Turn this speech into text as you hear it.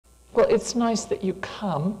Well, it's nice that you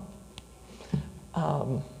come.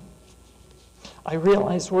 I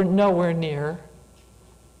realize we're nowhere near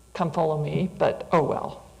come follow me, but oh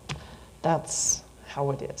well, that's how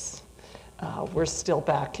it is. We're still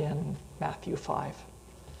back in Matthew 5.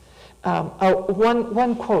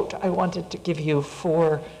 One quote I wanted to give you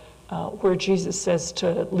for where Jesus says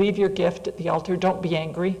to leave your gift at the altar. Don't be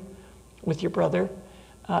angry with your brother,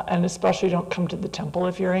 and especially don't come to the temple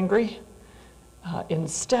if you're angry.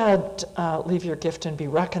 Instead, leave your gift and be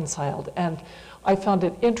reconciled. And I found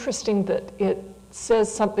it interesting that it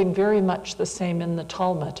says something very much the same in the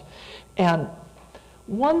Talmud. And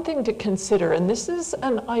one thing to consider, and this is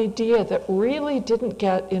an idea that really didn't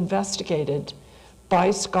get investigated by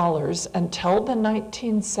scholars until the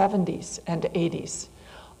 1970s and 80s.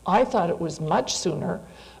 I thought it was much sooner,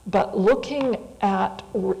 but looking at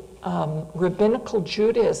rabbinical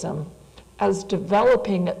Judaism as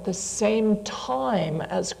developing at the same time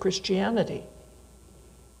as Christianity.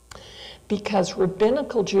 Because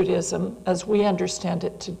rabbinical Judaism, as we understand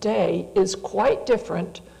it today, is quite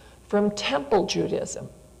different from temple Judaism.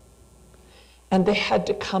 And they had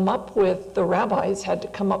to come up with, the rabbis had to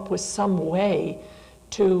come up with some way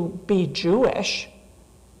to be Jewish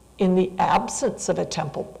in the absence of a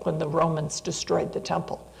temple when the Romans destroyed the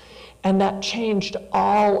temple. And that changed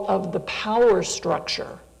all of the power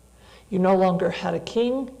structure. You no longer had a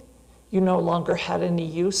king. You no longer had any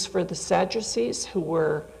use for the Sadducees who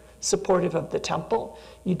were supportive of the temple.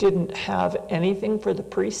 You didn't have anything for the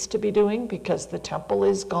priests to be doing because the temple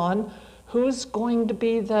is gone. Who's going to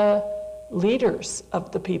be the leaders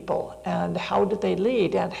of the people? And how do they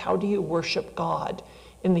lead? And how do you worship God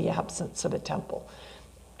in the absence of a temple?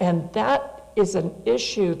 And that is an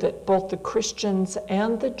issue that both the Christians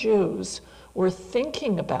and the Jews were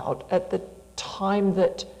thinking about at the time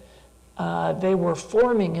that they were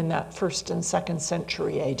forming in that 1st and 2nd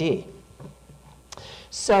century AD.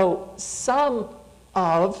 So some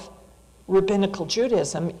of rabbinical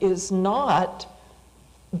Judaism is not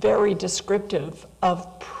very descriptive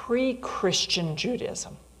of pre-Christian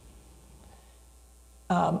Judaism.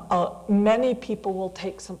 Many people will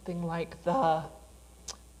take something like the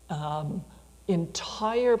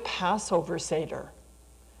entire Passover Seder,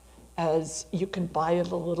 as you can buy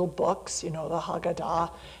the little books, you know, the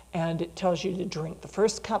Haggadah, and it tells you to drink the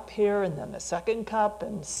first cup here and then the second cup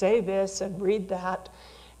and say this and read that.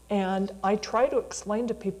 And I try to explain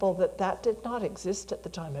to people that that did not exist at the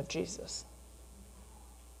time of Jesus.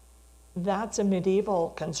 That's a medieval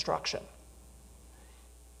construction.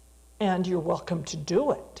 And you're welcome to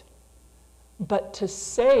do it. But to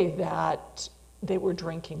say that they were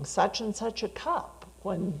drinking such and such a cup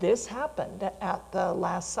when this happened at the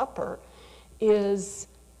Last Supper is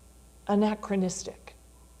anachronistic,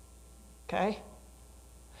 okay?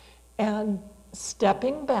 And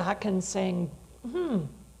stepping back and saying,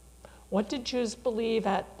 what did Jews believe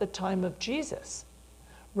at the time of Jesus?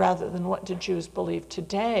 Rather than what did Jews believe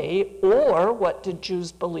today, or what did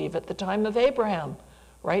Jews believe at the time of Abraham,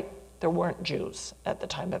 right? There weren't Jews at the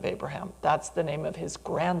time of Abraham. That's the name of his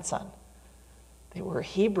grandson. They were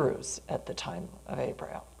Hebrews at the time of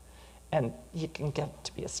Abraham. And you can get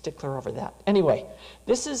to be a stickler over that. Anyway,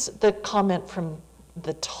 this is the comment from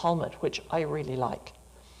the Talmud, which I really like.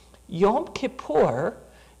 Yom Kippur,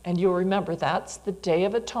 and you'll remember that's the Day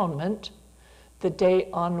of Atonement, the day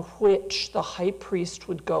on which the high priest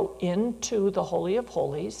would go into the Holy of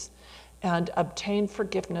Holies and obtain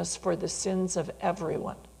forgiveness for the sins of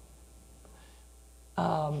everyone.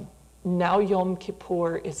 Now Yom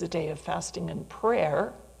Kippur is a day of fasting and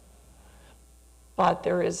prayer, but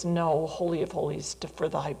there is no Holy of Holies for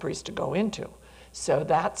the high priest to go into. So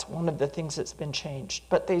that's one of the things that's been changed.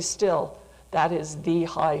 But they still, that is the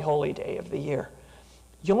high holy day of the year.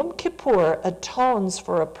 Yom Kippur atones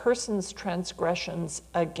for a person's transgressions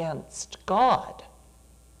against God,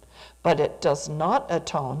 but it does not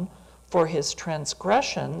atone for his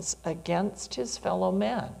transgressions against his fellow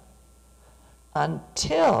man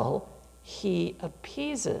until he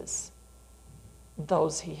appeases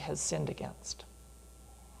those he has sinned against.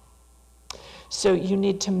 So you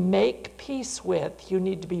need to make peace with, you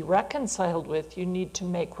need to be reconciled with, you need to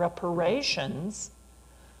make reparations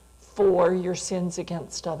for your sins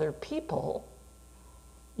against other people.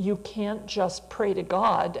 You can't just pray to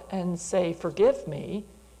God and say, forgive me,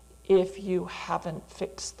 if you haven't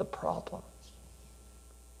fixed the problem.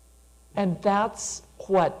 And that's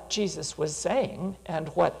what Jesus was saying and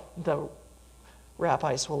what the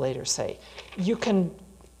rabbis will later say. You can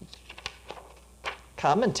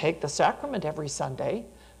come and take the sacrament every Sunday,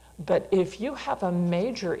 but if you have a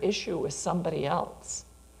major issue with somebody else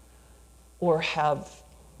or have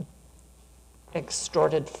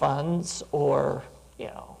extorted funds or,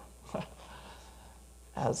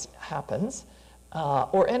 as happens,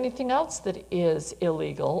 or anything else that is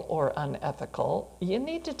illegal or unethical, you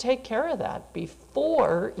need to take care of that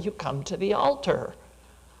before you come to the altar,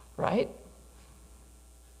 right?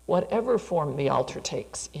 Whatever form the altar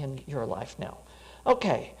takes in your life now.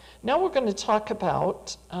 Okay, now we're going to talk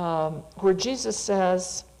about where Jesus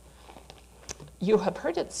says, "You have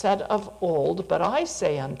heard it said of old, but I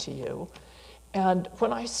say unto you." And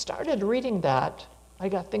when I started reading that, I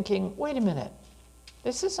got thinking, wait a minute,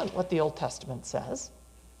 this isn't what the Old Testament says.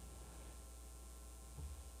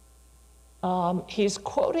 He's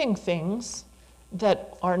quoting things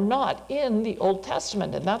that are not in the Old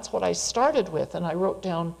Testament, and that's what I started with, and I wrote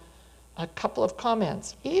down a couple of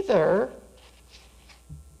comments. Either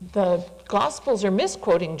the Gospels are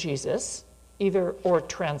misquoting Jesus, or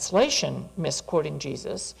translation misquoting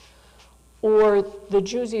Jesus, or the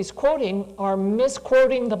Jews he's quoting are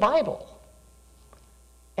misquoting the Bible.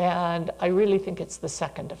 And I really think it's the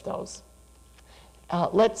second of those.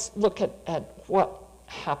 Let's look at what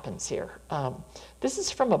happens here. This is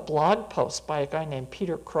from a blog post by a guy named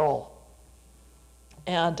Peter Kroll.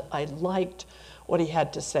 And I liked what he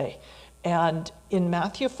had to say. And in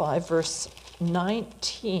Matthew 5, verse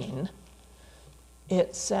 19,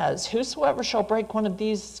 it says, "Whosoever shall break one of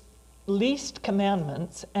these least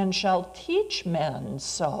commandments and shall teach men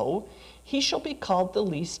so, he shall be called the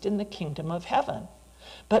least in the kingdom of heaven.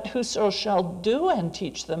 But whoso shall do and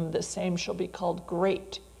teach them, the same shall be called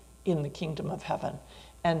great in the kingdom of heaven."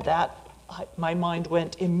 And that, my mind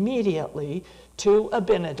went immediately to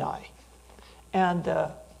Abinadi and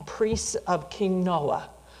the priests of King Noah,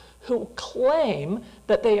 who claim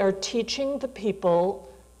that they are teaching the people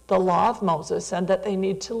the law of Moses and that they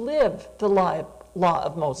need to live the law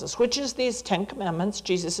of Moses, which is these 10 commandments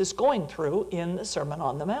Jesus is going through in the Sermon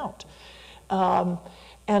on the Mount.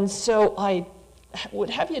 And so I would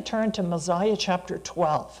have you turn to Mosiah chapter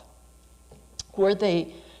 12, where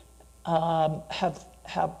they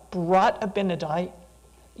have brought Abinadi.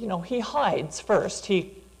 He hides first.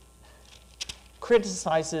 He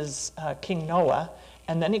criticizes King Noah,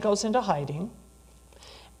 and then he goes into hiding.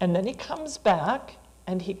 And then he comes back,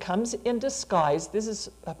 and he comes in disguise. This is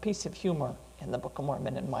a piece of humor in the Book of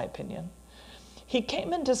Mormon, in my opinion. "He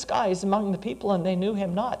came in disguise among the people, and they knew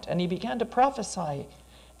him not. And he began to prophesy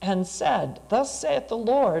and said, Thus saith the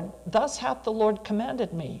Lord, thus hath the Lord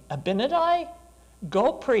commanded me, Abinadi,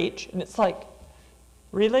 go preach." And it's like,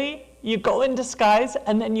 really? You go in disguise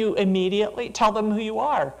and then you immediately tell them who you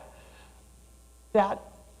are?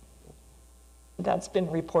 That's been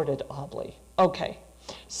reported oddly. Okay,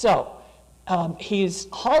 so he's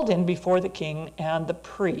hauled in before the king and the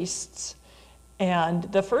priests,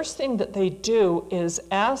 and the first thing that they do is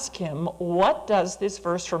ask him, what does this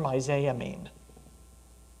verse from Isaiah mean?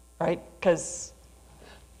 Right? Because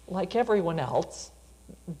like everyone else,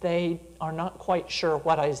 they are not quite sure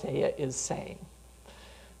what Isaiah is saying.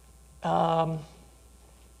 And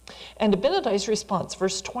Abinadi's response,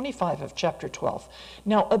 verse 25 of chapter 12.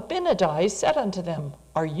 "Now Abinadi said unto them,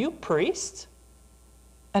 Are you priests,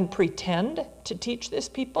 and pretend to teach this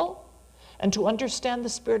people, and to understand the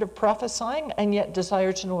spirit of prophesying, and yet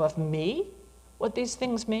desire to know of me what these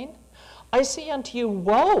things mean? I say unto you,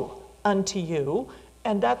 woe unto you."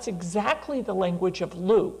 And that's exactly the language of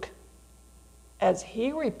Luke as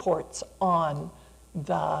he reports on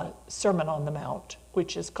the Sermon on the Mount,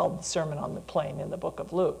 which is called the Sermon on the Plain in the book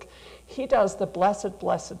of Luke. He does the blessed,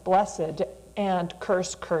 blessed, blessed, and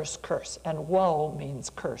curse, curse, curse. And woe means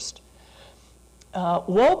cursed.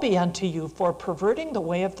 "Woe be unto you for perverting the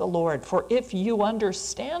way of the Lord. For if you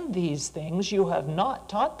understand these things, you have not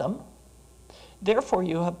taught them. Therefore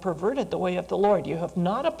you have perverted the way of the Lord. You have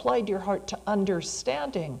not applied your heart to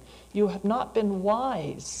understanding. You have not been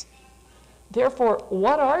wise. Therefore,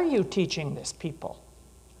 what are you teaching this people?"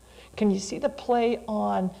 Can you see the play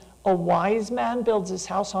on a wise man builds his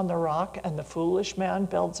house on the rock and the foolish man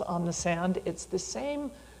builds on the sand? It's the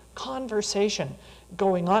same conversation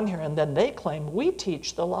going on here. And then they claim, we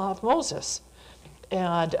teach the law of Moses.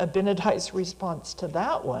 And Abinadi's response to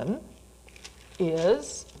that one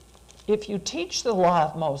is, if you teach the law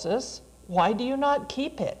of Moses, why do you not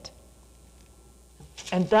keep it?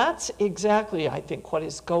 And that's exactly, I think, what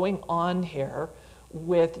is going on here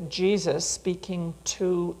with Jesus speaking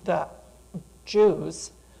to the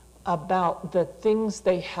Jews about the things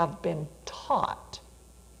they have been taught,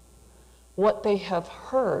 what they have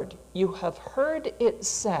heard. You have heard it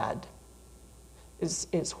said, is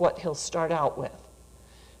what he'll start out with.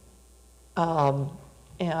 I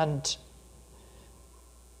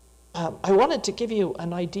wanted to give you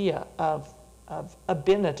an idea of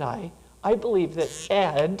Abinadi I believe that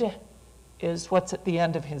Ed is what's at the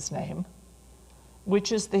end of his name,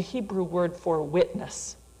 which is the Hebrew word for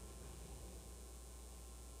witness.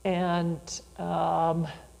 And,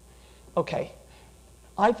 okay,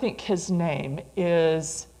 I think his name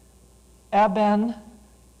is Eben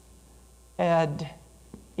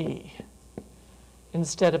Ed-E,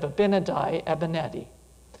 instead of Abinadi, Ebenedi.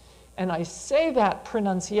 And I say that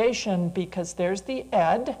pronunciation because there's the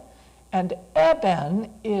Ed, and Eben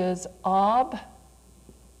is Ab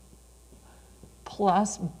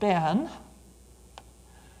plus Ben.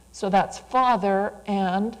 So that's father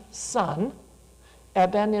and son.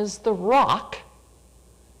 Eben is the rock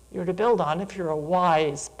you're to build on if you're a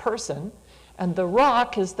wise person. And the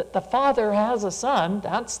rock is that the father has a son.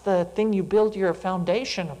 That's the thing you build your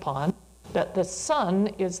foundation upon, that the son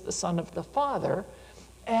is the son of the father.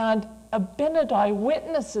 And Abinadi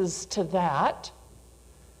witnesses to that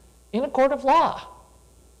in a court of law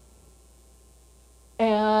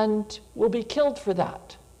and will be killed for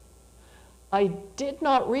that. I did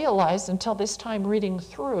not realize until this time reading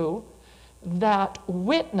through that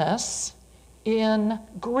witness in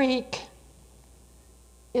Greek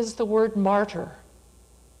is the word martyr.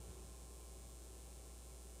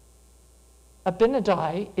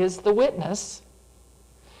 Abinadi is the witness.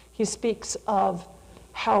 He speaks of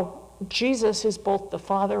how Jesus is both the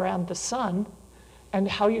Father and the Son, and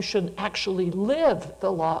how you should actually live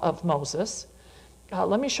the law of Moses.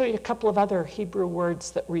 Let me show you a couple of other Hebrew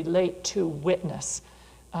words that relate to witness,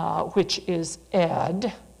 which is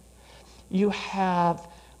ed. You have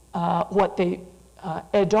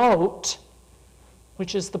edot,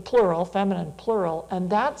 which is the plural, feminine plural, and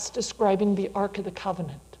that's describing the Ark of the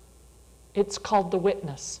Covenant. It's called the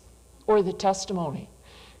witness or the testimony.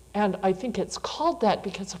 And I think it's called that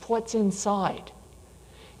because of what's inside.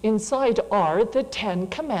 Inside are the 10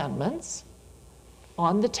 Commandments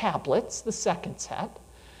on the tablets, the second set,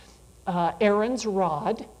 Aaron's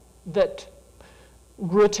rod that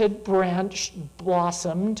rooted, branched,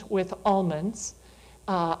 blossomed with almonds,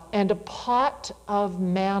 and a pot of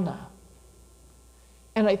manna.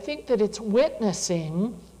 And I think that it's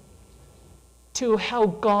witnessing to how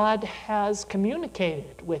God has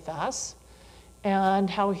communicated with us and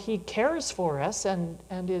how he cares for us and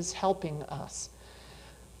is helping us.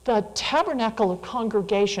 The tabernacle of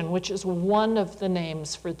congregation, which is one of the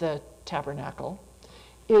names for the tabernacle,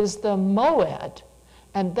 is the moed.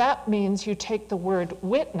 And that means you take the word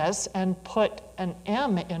witness and put an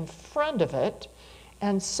M in front of it.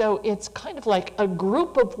 And so it's kind of like a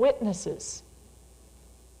group of witnesses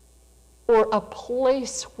or a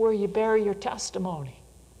place where you bear your testimony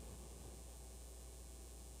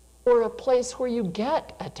or a place where you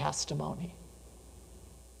get a testimony.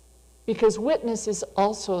 Because witness is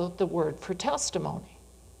also the word for testimony.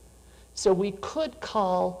 So we could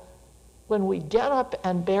call, when we get up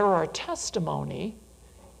and bear our testimony,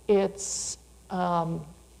 it's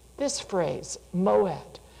this phrase,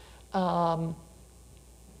 moed.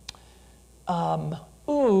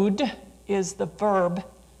 Ud is the verb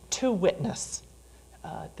to witness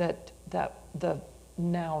that the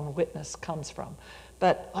noun witness comes from.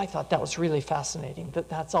 But I thought that was really fascinating, that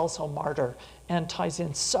that's also martyr and ties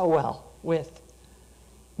in so well with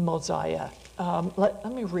Mosiah.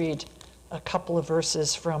 Let me read a couple of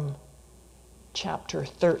verses from chapter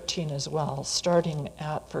 13 as well, starting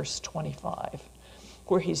at verse 25,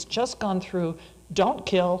 where he's just gone through, don't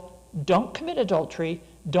kill, don't commit adultery,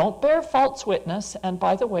 don't bear false witness. And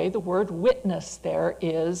by the way, the word witness there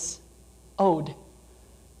is od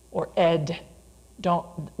or ed.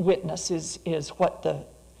 Don't witness is what the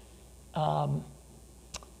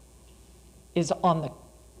is on the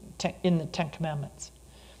in the 10 Commandments.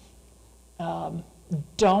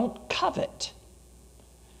 Don't covet.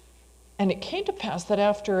 And it came to pass that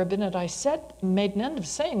after Abinadi made an end of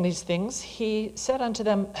saying these things, he said unto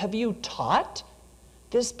them, have you taught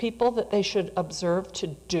this people that they should observe to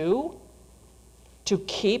do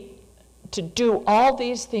all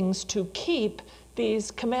these things, to keep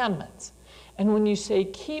these commandments? And when you say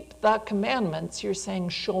keep the commandments, you're saying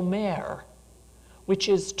shomer, which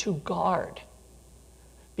is to guard.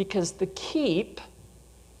 Because the keep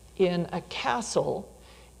in a castle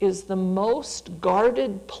is the most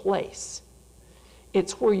guarded place.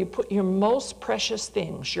 It's where you put your most precious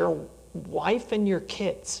things, your wife and your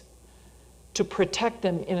kids, to protect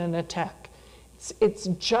them in an attack. It's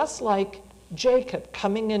just like Jacob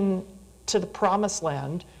coming in to the promised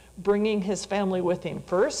land, bringing his family with him.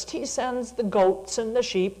 First, he sends the goats and the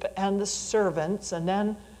sheep and the servants, and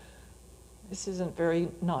then, this isn't very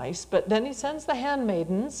nice, but then he sends the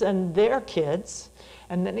handmaidens and their kids,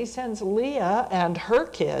 and then he sends Leah and her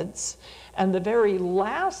kids, And the very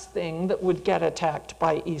last thing that would get attacked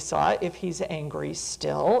by Esau, if he's angry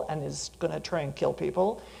still and is going to try and kill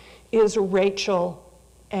people, is Rachel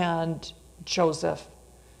and Joseph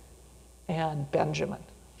and Benjamin.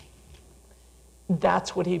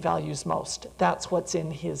 That's what he values most. That's what's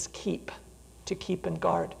in his keep, to keep and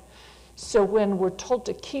guard. So when we're told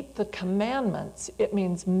to keep the commandments, it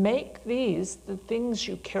means make these the things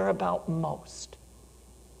you care about most.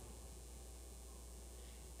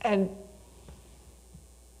 And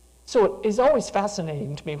so it is always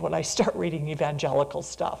fascinating to me when I start reading evangelical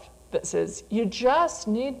stuff that says, you just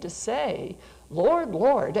need to say, Lord,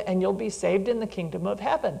 Lord, and you'll be saved in the kingdom of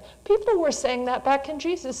heaven. People were saying that back in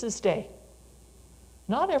Jesus' day.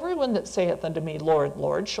 Not everyone that saith unto me, Lord,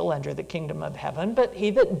 Lord, shall enter the kingdom of heaven, but he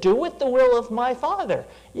that doeth the will of my Father.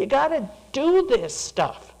 You got to do this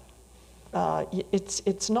stuff.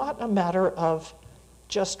 It's not a matter of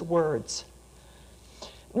just words.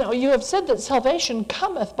 Now, you have said that salvation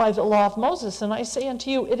cometh by the law of Moses, and I say unto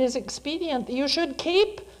you, it is expedient that you should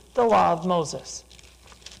keep the law of Moses.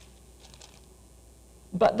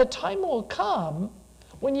 But the time will come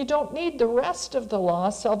when you don't need the rest of the law.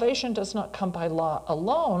 Salvation does not come by law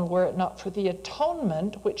alone, were it not for the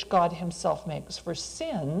atonement which God himself makes for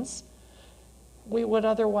sins, we would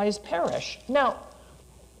otherwise perish. Now,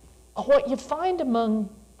 what you find among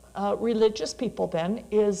religious people then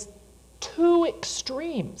is two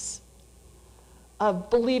extremes of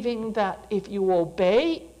believing that if you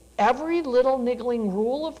obey every little niggling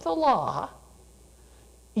rule of the law,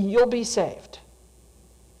 you'll be saved.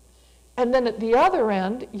 And then at the other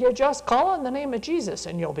end, you just call on the name of Jesus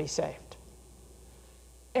and you'll be saved.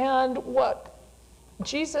 And what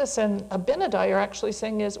Jesus and Abinadi are actually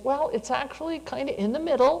saying is, well, it's actually kind of in the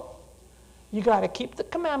middle. You got to keep the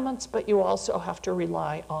commandments, but you also have to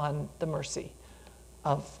rely on the mercy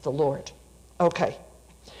of the Lord. Okay.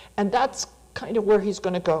 And that's kind of where he's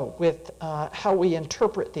going to go with how we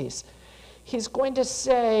interpret these. He's going to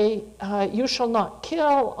say, you shall not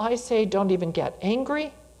kill. I say, don't even get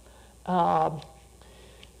angry. You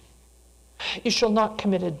shall not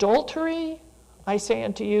commit adultery. I say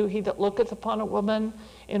unto you, he that looketh upon a woman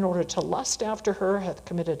in order to lust after her hath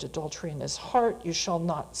committed adultery in his heart. You shall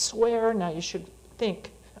not swear. Now you should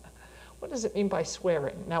think, what does it mean by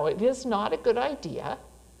swearing? Now it is not a good idea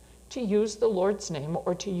to use the Lord's name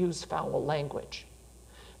or to use foul language.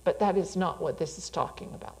 But that is not what this is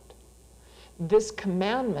talking about. This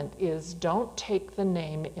commandment is don't take the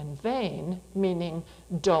name in vain, meaning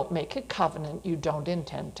don't make a covenant you don't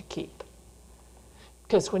intend to keep.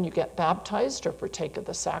 Because when you get baptized or partake of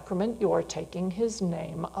the sacrament, you are taking his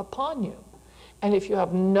name upon you. And if you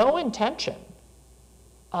have no intention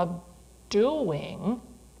of doing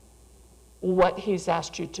what he's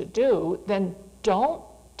asked you to do, then don't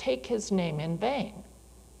take his name in vain.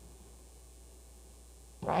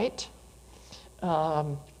 Right?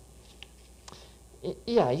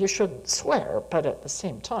 Yeah, you shouldn't swear, but at the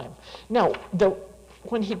same time. Now,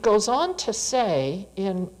 when he goes on to say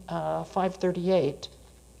in 538,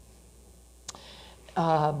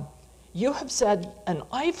 you have said an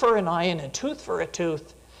eye for an eye and a tooth for a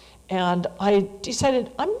tooth, and I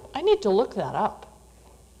decided I need to look that up.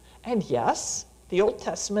 And yes, the Old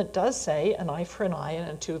Testament does say an eye for an eye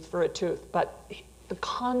and a tooth for a tooth, but the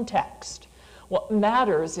context, what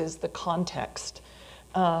matters is the context.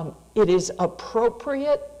 It is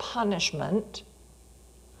appropriate punishment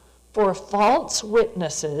for false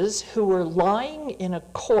witnesses who were lying in a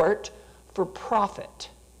court for profit.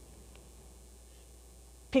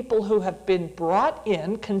 People who have been brought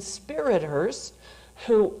in, conspirators,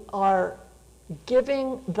 who are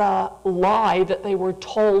giving the lie that they were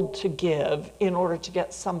told to give in order to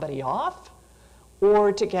get somebody off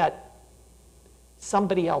or to get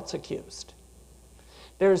somebody else accused.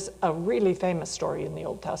 There's a really famous story in the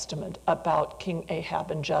Old Testament about King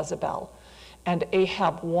Ahab and Jezebel. And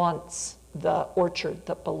Ahab wants the orchard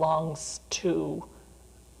that belongs to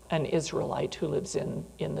an Israelite who lives in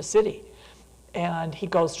the city. And he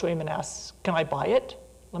goes to him and asks, can I buy it?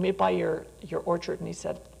 Let me buy your orchard. And he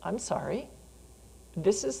said, I'm sorry.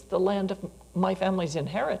 This is the land of my family's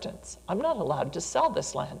inheritance. I'm not allowed to sell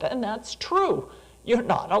this land. And that's true. You're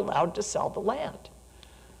not allowed to sell the land.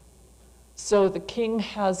 So the king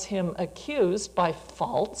has him accused by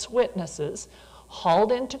false witnesses,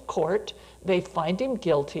 hauled into court. They find him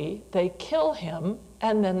guilty. They kill him.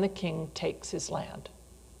 And then the king takes his land.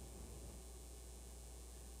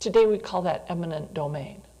 Today we call that eminent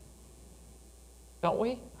domain. Don't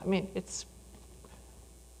we? I mean, it's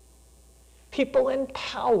people in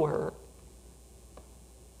power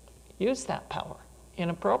use that power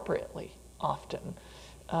inappropriately often.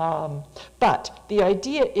 But the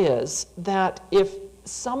idea is that if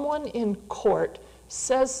someone in court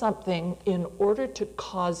says something in order to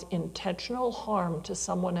cause intentional harm to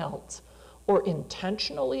someone else, or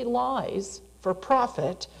intentionally lies for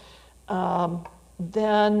profit,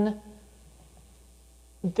 then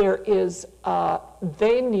there is,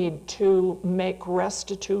 they need to make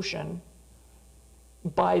restitution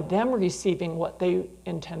by them receiving what they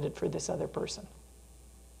intended for this other person.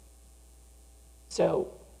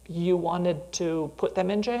 So you wanted to put them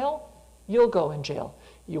in jail, you'll go in jail.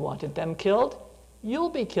 You wanted them killed, you'll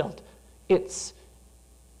be killed. It's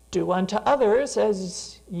do unto others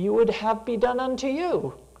as you would have be done unto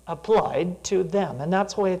you, applied to them. And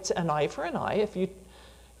that's why it's an eye for an eye. If you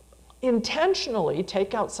intentionally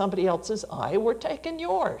take out somebody else's eye, we're taking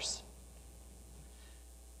yours.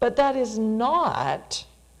 But that is not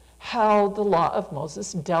how the law of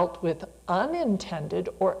Moses dealt with unintended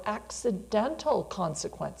or accidental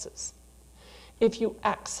consequences. If you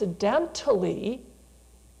accidentally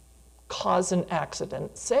cause an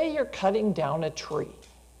accident, say you're cutting down a tree.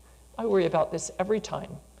 I worry about this every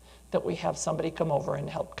time that we have somebody come over and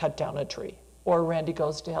help cut down a tree, or Randy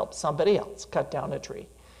goes to help somebody else cut down a tree.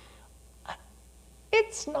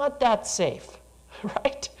 It's not that safe,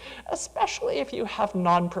 right? Especially if you have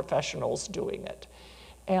non-professionals doing it.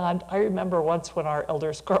 And I remember once when our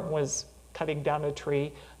elders quorum was cutting down a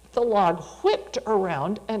tree, the log whipped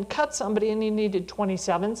around and cut somebody, and he needed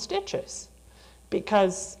 27 stitches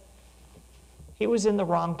because he was in the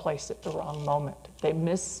wrong place at the wrong moment. They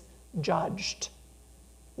misjudged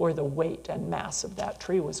where the weight and mass of that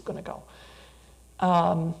tree was going to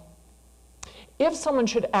go. If someone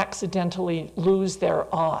should accidentally lose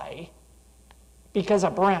their eye because a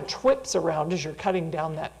branch whips around as you're cutting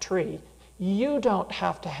down that tree, you don't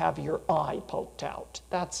have to have your eye poked out.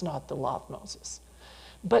 That's not the law of Moses.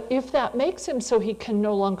 But if that makes him so he can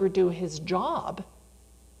no longer do his job,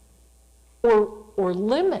 or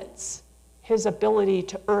limits his ability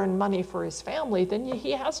to earn money for his family, then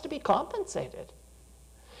he has to be compensated.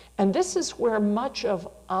 And this is where much of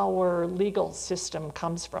our legal system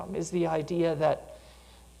comes from, is the idea that,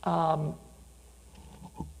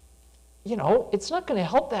 you know, it's not going to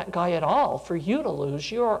help that guy at all for you to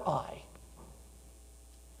lose your eye.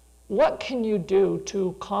 What can you do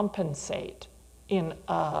to compensate in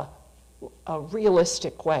a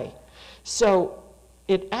realistic way? So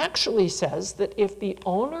it actually says that if the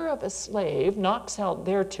owner of a slave knocks out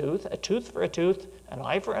their tooth, a tooth for a tooth, an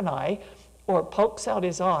eye for an eye, or pokes out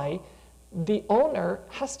his eye, the owner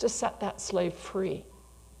has to set that slave free,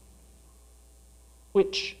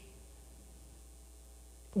 which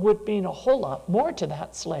would mean a whole lot more to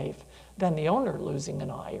that slave than the owner losing an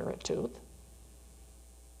eye or a tooth.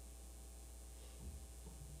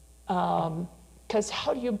 Because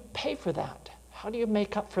how do you pay for that? How do you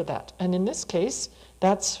make up for that? And in this case,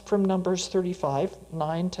 that's from Numbers 35,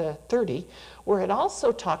 9 to 30, where it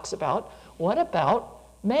also talks about, what about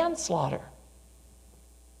manslaughter?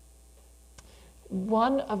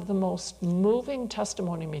 One of the most moving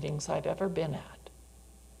testimony meetings I'd ever been at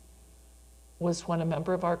was when a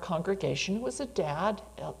member of our congregation, who was a dad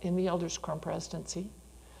in the Elders Quorum presidency,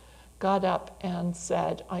 got up and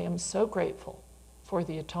said, I am so grateful for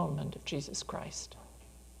the atonement of Jesus Christ.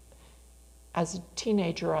 As a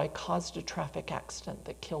teenager, I caused a traffic accident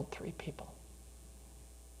that killed 3 people.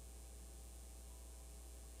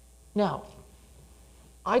 Now,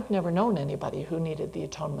 I'd never known anybody who needed the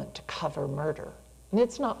atonement to cover murder. And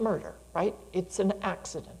it's not murder, right? It's an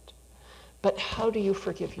accident. But how do you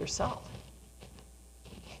forgive yourself?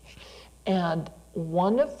 And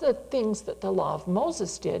one of the things that the law of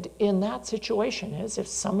Moses did in that situation is, if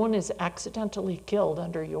someone is accidentally killed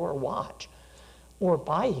under your watch or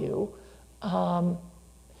by you, the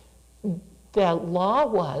law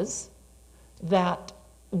was that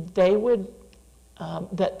they would,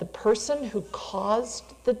 that the person who caused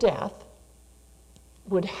the death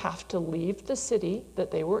would have to leave the city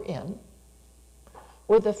that they were in,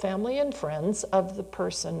 where the family and friends of the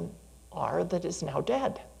person are that is now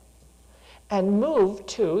dead, and move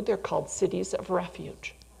to, they're called cities of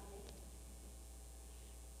refuge.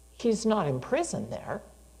 He's not in prison there.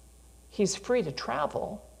 He's free to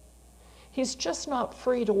travel. He's just not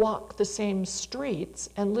free to walk the same streets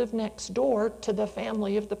and live next door to the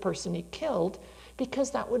family of the person he killed,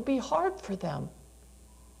 because that would be hard for them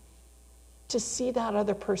to see that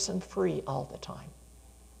other person free all the time.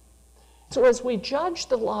 So as we judge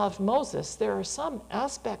the law of Moses, there are some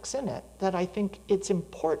aspects in it that I think it's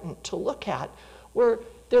important to look at, where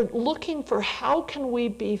they're looking for how can we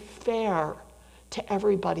be fair to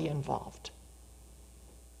everybody involved.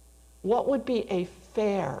 What would be a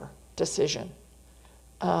fair decision?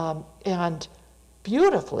 And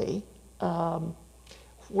beautifully,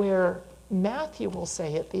 where Matthew will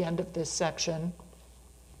say at the end of this section,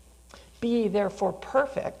 "Be ye therefore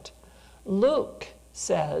perfect," Luke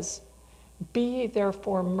says, "Be ye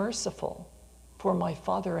therefore merciful, for my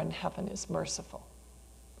Father in heaven is merciful."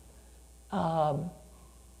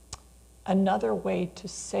 Another way to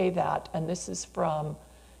say that, and this is from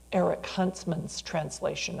Eric Huntsman's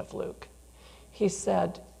translation of Luke, he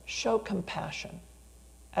said, "Show compassion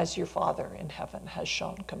as your Father in heaven has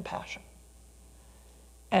shown compassion."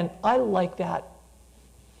 And I like that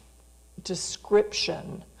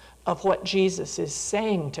description of what Jesus is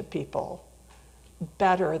saying to people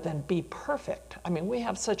better than be perfect. I mean, we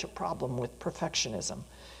have such a problem with perfectionism,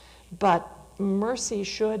 but mercy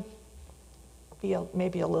should be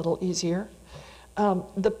maybe a little easier.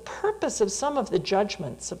 The purpose of some of the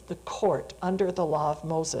judgments of the court under the law of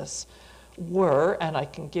Moses were, and I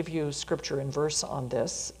can give you scripture and verse on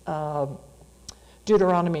this,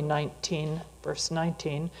 Deuteronomy 19, verse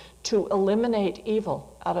 19, to eliminate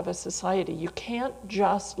evil out of a society. You can't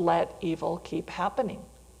just let evil keep happening.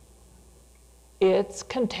 It's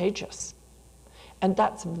contagious. And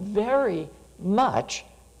that's very much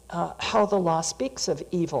how the law speaks of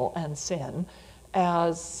evil and sin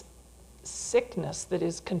as sickness that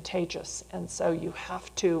is contagious. And so you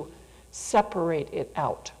have to separate it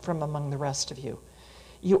out from among the rest of you.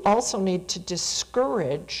 You also need to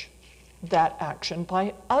discourage that action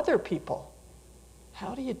by other people.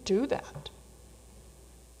 How do you do that?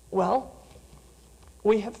 Well,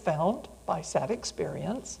 we have found by sad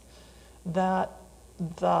experience that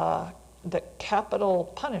the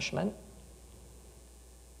capital punishment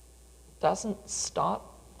doesn't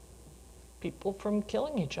stop people from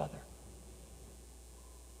killing each other.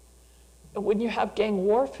 When you have gang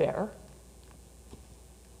warfare,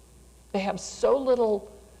 they have so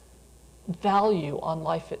little value on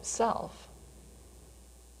life itself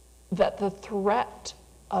that the threat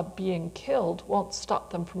of being killed won't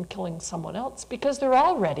stop them from killing someone else because they're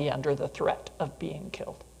already under the threat of being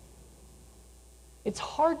killed. It's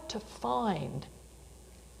hard to find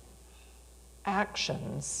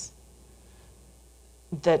actions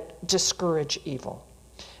that discourage evil.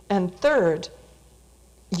 And third,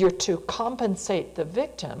 you're to compensate the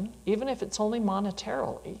victim, even if it's only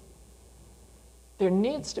monetarily. There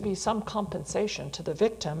needs to be some compensation to the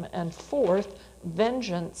victim. And fourth,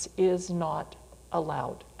 vengeance is not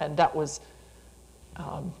allowed. And that was,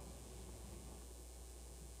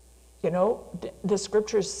 the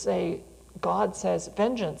scriptures say, God says,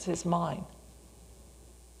 vengeance is mine.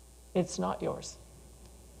 It's not yours.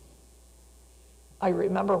 I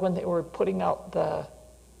remember when they were putting out the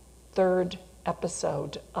third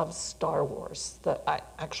episode of Star Wars,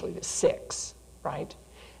 actually the 6, right?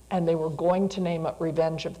 And they were going to name it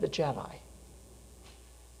Revenge of the Jedi.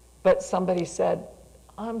 But somebody said,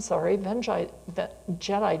 I'm sorry,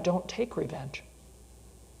 Jedi don't take revenge.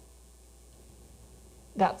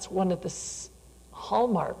 That's one of the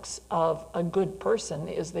hallmarks of a good person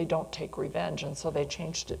is they don't take revenge, and so they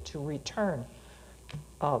changed it to Return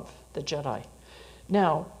of the Jedi.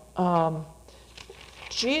 Now,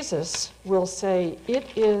 Jesus will say, it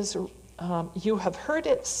is, you have heard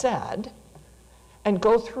it said, and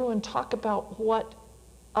go through and talk about what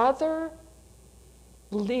other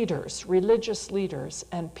leaders, religious leaders,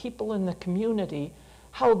 and people in the community,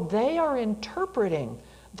 how they are interpreting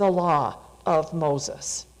the law of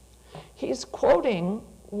Moses. He's quoting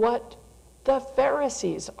what the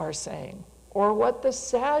Pharisees are saying, or what the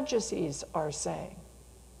Sadducees are saying.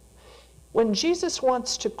 When Jesus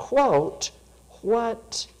wants to quote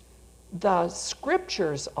what the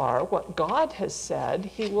scriptures are, what God has said,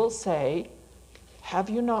 he will say, have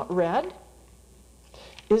you not read?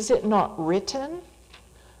 Is it not written?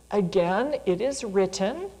 Again, it is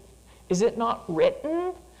written. Is it not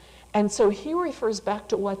written? And so he refers back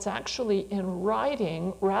to what's actually in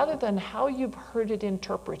writing rather than how you've heard it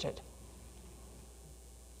interpreted.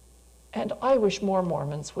 And I wish more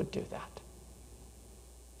Mormons would do that.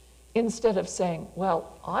 Instead of saying,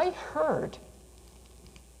 well, I heard.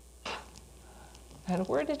 And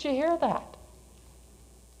where did you hear that?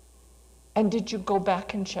 And did you go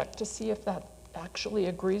back and check to see if that actually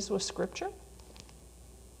agrees with Scripture?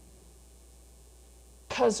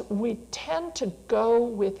 Because we tend to go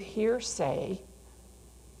with hearsay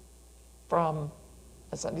from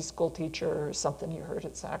a Sunday school teacher or something you heard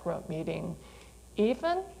at sacrament meeting.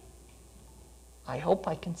 Even, I hope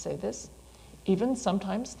I can say this, even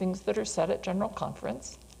sometimes things that are said at General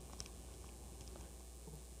Conference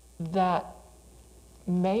that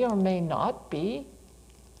may or may not be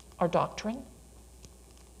our doctrine.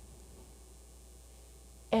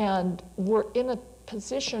 And we're in a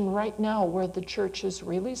position right now where the church is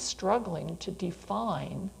really struggling to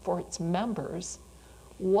define for its members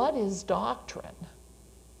what is doctrine,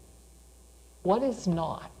 what is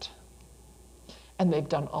not. And they've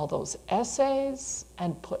done all those essays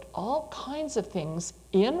and put all kinds of things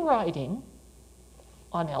in writing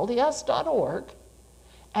on LDS.org,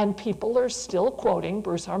 and people are still quoting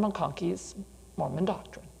Bruce R. McConkie's Mormon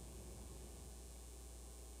Doctrine.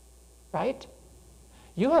 Right?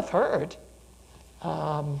 You have heard.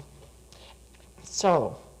 And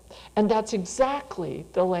that's exactly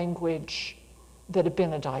the language that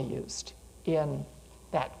Abinadi used in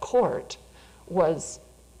that court, was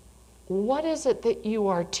what is it that you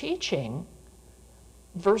are teaching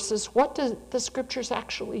versus what do the scriptures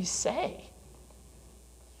actually say?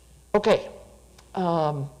 Okay.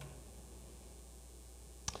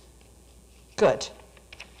 Good.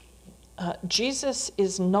 Jesus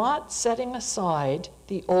is not setting aside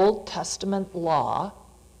the Old Testament law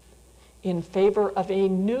in favor of a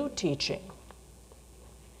new teaching.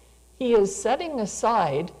 He is setting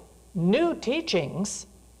aside new teachings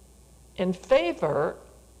in favor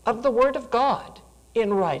of the Word of God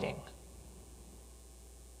in writing.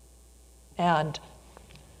 And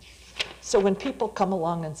so when people come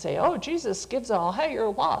along and say, oh, Jesus gives a higher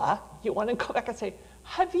law, you want to go back and say,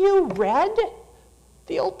 have you read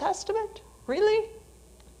the Old Testament? Really?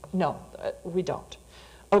 No, we don't.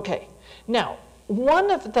 Okay, now, one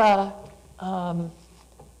of the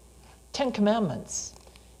 10 Commandments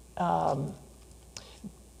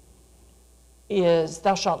is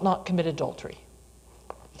thou shalt not commit adultery.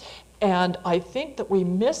 And I think that we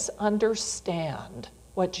misunderstand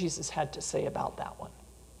what Jesus had to say about that one.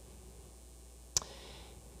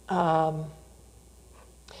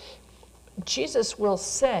 Jesus will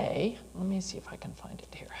say, let me see if I can find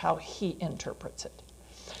it here, how he interprets it.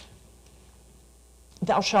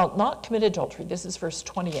 Thou shalt not commit adultery. This is verse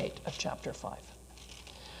 28 of chapter 5.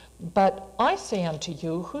 But I say unto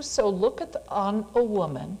you, whoso looketh on a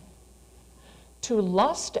woman to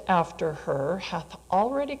lust after her hath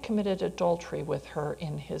already committed adultery with her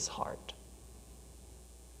in his heart.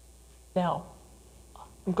 Now,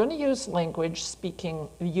 I'm going to use language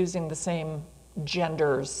using the same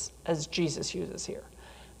genders as Jesus uses here,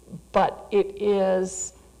 but it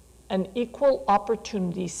is an equal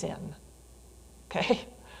opportunity sin. Okay?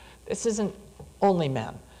 This isn't only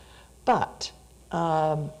men. But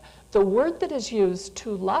the word that is used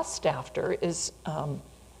to lust after is, do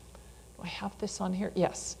I have this on here?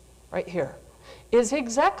 Yes, right here, is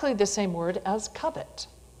exactly the same word as covet.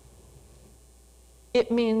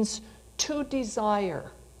 It means to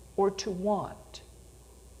desire or to want.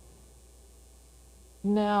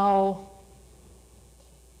 Now,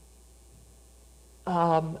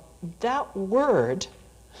 that word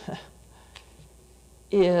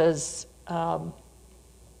is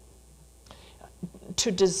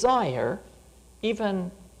to desire,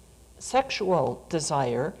 even sexual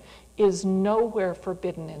desire, is nowhere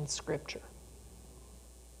forbidden in Scripture.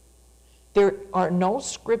 There are no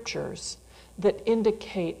scriptures that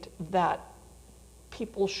indicate that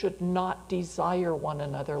people should not desire one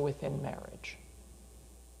another within marriage.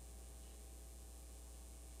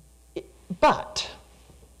 But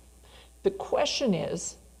the question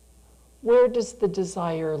is, where does the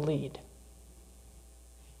desire lead?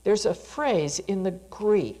 There's a phrase in the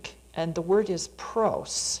Greek, and the word is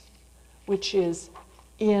pros, which is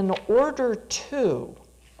in order to,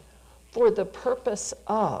 for the purpose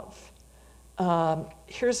of.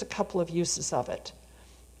 Here's a couple of uses of it.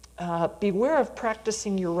 Beware of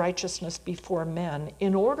practicing your righteousness before men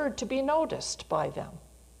in order to be noticed by them.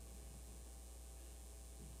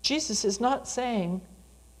 Jesus is not saying,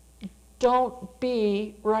 don't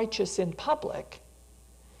be righteous in public.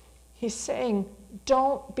 He's saying,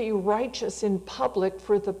 don't be righteous in public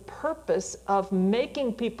for the purpose of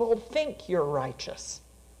making people think you're righteous,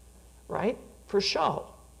 right? For show.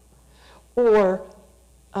 Or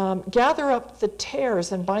gather up the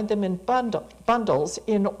tares and bind them in bundles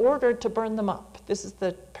in order to burn them up. This is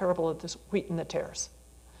the parable of the wheat and the tares.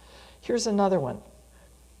 Here's another one.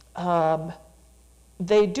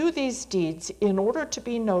 They do these deeds in order to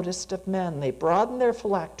be noticed of men. They broaden their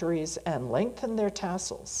phylacteries and lengthen their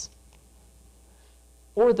tassels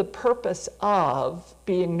for the purpose of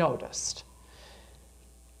being noticed.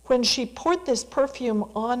 When she poured this perfume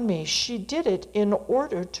on me, she did it in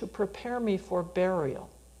order to prepare me for burial,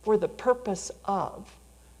 for the purpose of.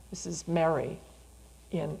 This is Mary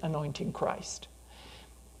in anointing Christ.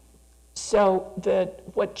 So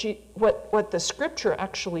what the scripture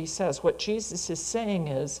actually says, what Jesus is saying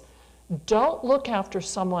is, don't look after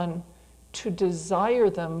someone to desire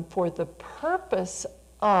them for the purpose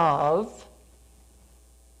of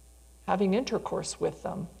having intercourse with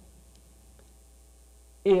them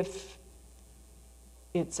if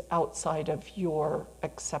it's outside of your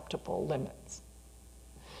acceptable limits.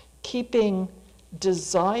 Keeping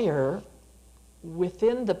desire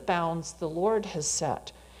within the bounds the Lord has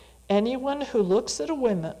set. Anyone who looks at a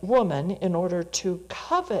woman in order to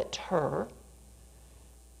covet her,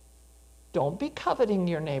 don't be coveting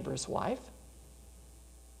your neighbor's wife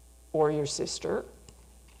or your sister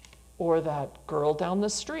or that girl down the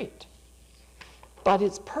street. But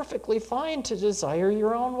it's perfectly fine to desire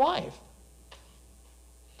your own wife.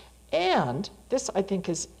 And this, I think,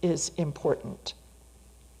 is important.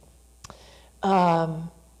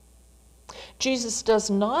 Jesus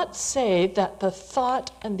does not say that the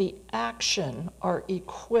thought and the action are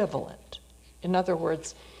equivalent. In other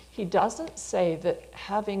words, he doesn't say that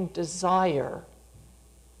having desire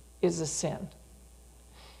is a sin.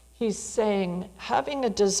 He's saying having a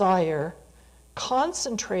desire,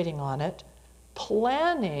 concentrating on it,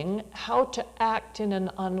 planning how to act in an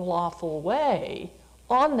unlawful way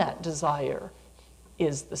on that desire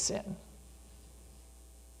is the sin.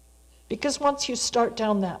 Because once you start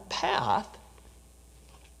down that path,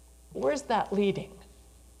 where's that leading?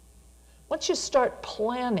 Once you start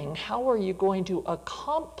planning, how are you going to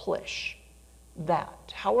accomplish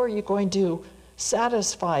that? How are you going to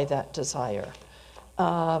satisfy that desire?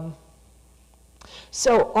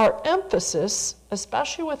 So our emphasis,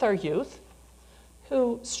 especially with our youth,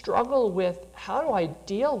 who struggle with how do I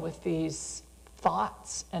deal with these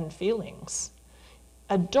thoughts and feelings?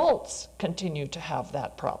 Adults continue to have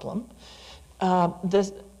that problem.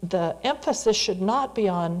 The emphasis should not be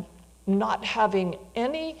on not having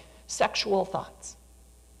any sexual thoughts,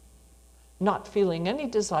 not feeling any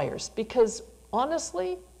desires, because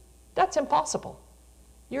honestly, that's impossible.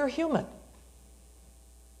 You're human.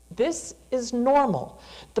 This is normal.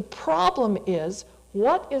 The problem is,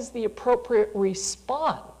 what is the appropriate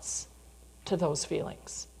response to those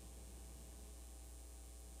feelings?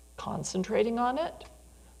 Concentrating on it,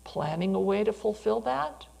 planning a way to fulfill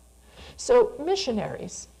that. So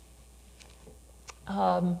missionaries,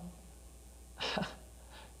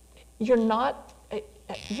 you're not going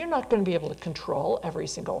to be able to control every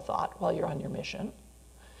single thought while you're on your mission.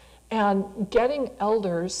 And getting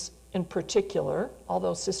elders in particular,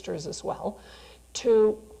 although sisters as well,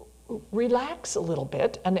 to relax a little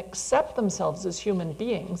bit and accept themselves as human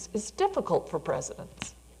beings is difficult for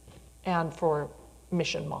presidents and for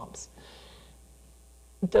mission moms.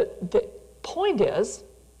 The point is,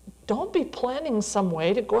 don't be planning some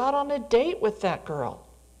way to go out on a date with that girl.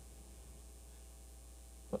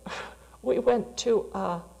 We went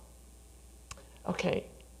to,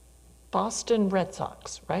 Boston Red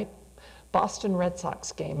Sox, right? Boston Red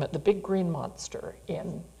Sox game at the Big Green Monster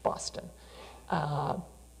in Boston.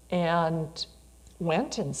 And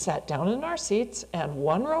went and sat down in our seats, and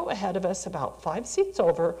one row ahead of us, about 5 seats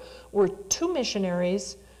over, were 2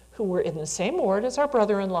 missionaries who were in the same ward as our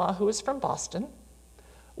brother-in-law, who was from Boston,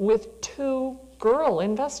 with 2 girl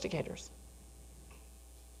investigators.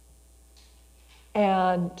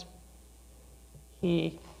 And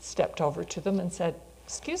he stepped over to them and said,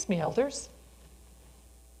 "Excuse me, elders,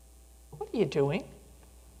 what are you doing?"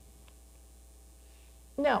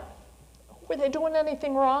 Now, were they doing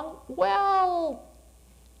anything wrong? Well,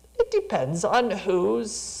 it depends on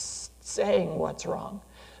who's saying what's wrong.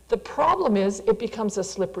 The problem is it becomes a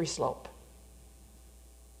slippery slope.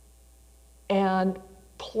 And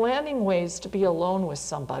planning ways to be alone with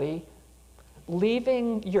somebody,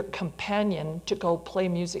 leaving your companion to go play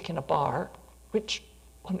music in a bar, which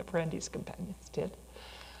one of Randy's companions did,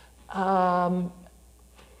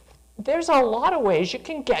 there's a lot of ways you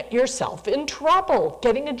can get yourself in trouble.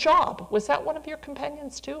 Getting a job. Was that one of your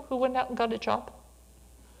companions too, who went out and got a job?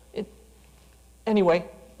 Anyway,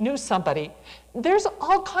 knew somebody. There's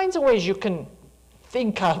all kinds of ways you can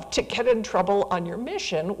think of to get in trouble on your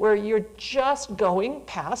mission where you're just going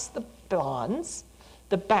past the bounds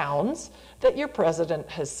that your president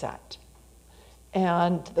has set.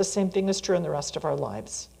 And the same thing is true in the rest of our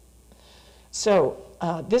lives. So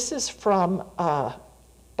this is from a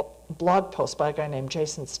blog post by a guy named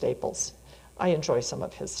Jason Staples. I enjoy some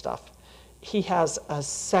of his stuff. He has a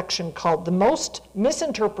section called The Most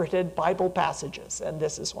Misinterpreted Bible Passages, and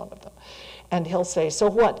this is one of them. And he'll say, so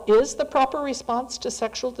what is the proper response to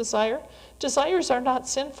sexual desire? Desires are not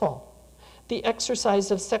sinful. The exercise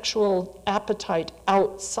of sexual appetite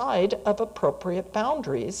outside of appropriate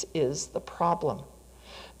boundaries is the problem.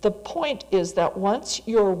 The point is that once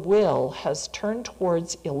your will has turned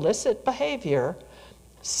towards illicit behavior,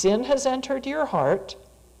 sin has entered your heart,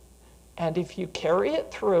 and if you carry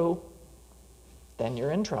it through, then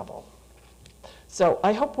you're in trouble. So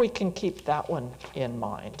I hope we can keep that one in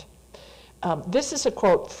mind. This is a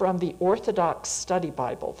quote from the Orthodox Study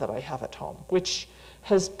Bible that I have at home, which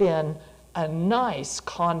has been a nice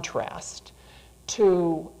contrast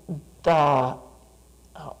to the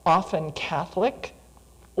often Catholic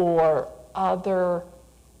or other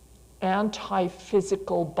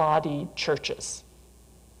anti-physical body churches.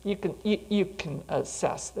 You can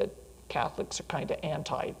assess that Catholics are kind of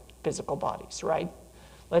anti-physical bodies, right?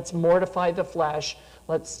 Let's mortify the flesh.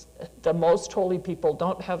 The most holy people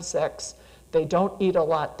don't have sex. They don't eat a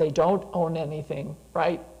lot. They don't own anything,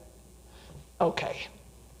 right? Okay.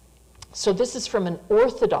 So this is from an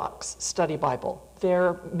Orthodox Study Bible.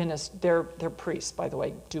 Their priests, by the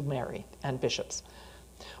way, do marry, and bishops.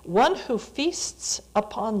 One who feasts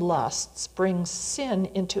upon lusts brings sin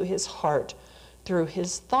into his heart through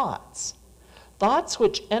his thoughts. Thoughts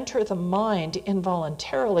which enter the mind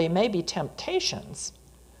involuntarily may be temptations,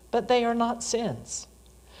 but they are not sins.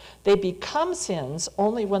 They become sins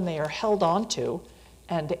only when they are held onto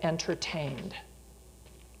and entertained.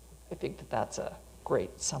 I think that that's a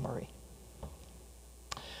great summary.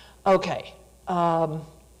 Okay,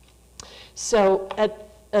 so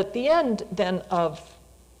at the end then of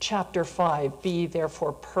chapter 5, be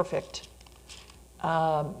therefore perfect.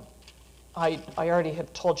 I already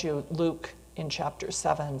have told you Luke in chapter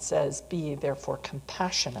 7 says, be therefore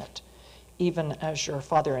compassionate, even as your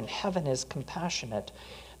Father in heaven is compassionate.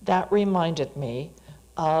 That reminded me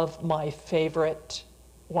of one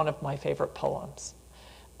of my favorite poems.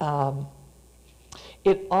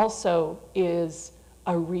 It also is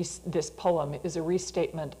this poem is a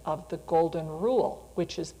restatement of the Golden Rule,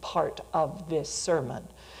 which is part of this sermon.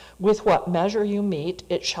 With what measure you meet,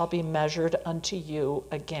 it shall be measured unto you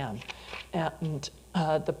again. And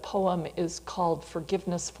the poem is called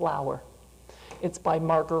Forgiveness Flower. It's by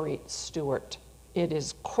Marguerite Stewart. It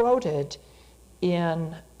is quoted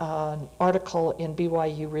in an article in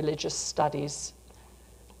BYU Religious Studies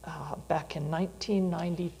back in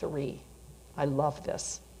 1993. I love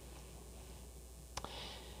this.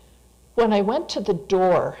 When I went to the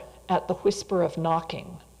door at the whisper of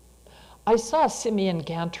knocking, I saw Simeon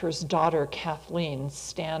Ganter's daughter Kathleen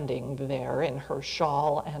standing there in her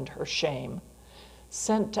shawl and her shame,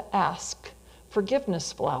 sent to ask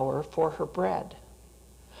forgiveness flour for her bread.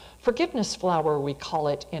 Forgiveness flour, we call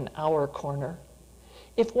it in our corner.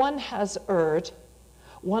 If one has erred,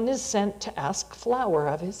 one is sent to ask flour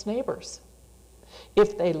of his neighbors.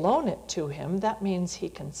 If they loan it to him, that means he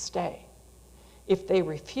can stay. If they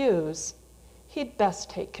refuse, he'd best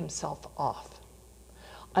take himself off.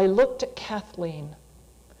 I looked at Kathleen.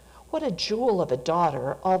 What a jewel of a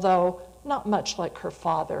daughter, although not much like her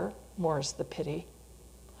father, more's the pity.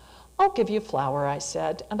 I'll give you flour, I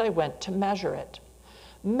said, and I went to measure it.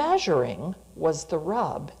 Measuring was the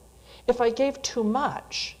rub. If I gave too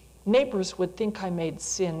much, neighbors would think I made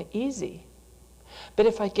sin easy. But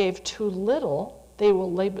if I gave too little, they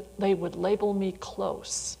would label me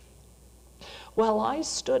close. While I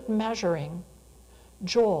stood measuring,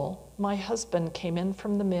 Joel, my husband, came in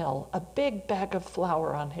from the mill, a big bag of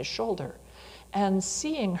flour on his shoulder, and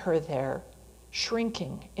seeing her there,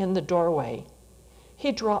 shrinking in the doorway,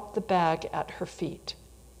 he dropped the bag at her feet.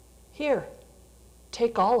 Here,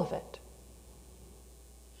 take all of it.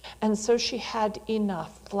 And so she had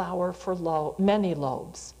enough flour for many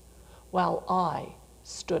loaves, while I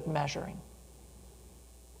stood measuring.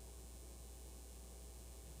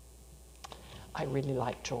 I really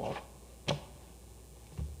like Joel.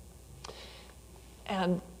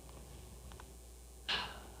 And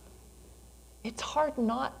it's hard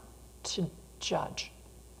not to judge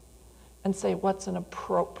and say what's an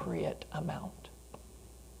appropriate amount.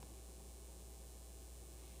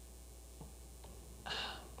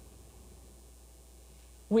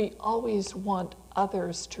 We always want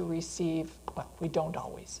others to receive, well, we don't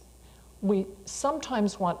always. We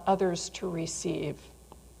sometimes want others to receive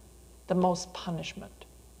the most punishment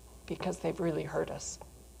because they've really hurt us.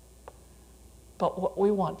 But what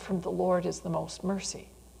we want from the Lord is the most mercy.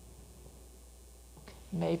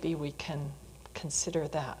 Maybe we can consider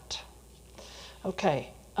that.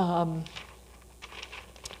 Okay. Gail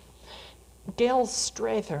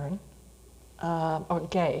Strathern, or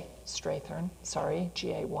Gay Strathern, sorry,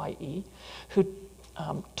 G-A-Y-E, who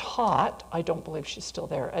taught, I don't believe she's still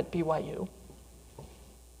there, at BYU,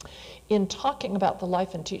 in talking about the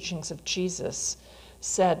life and teachings of Jesus,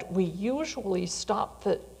 said we usually stop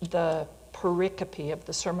the pericope of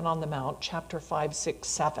the Sermon on the Mount, chapter 5, 6,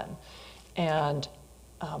 7, and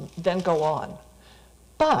then go on.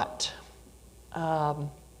 But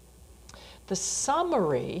the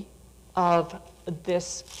summary of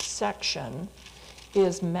this section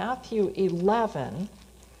is Matthew 11,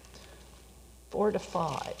 4 to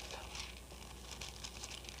 5.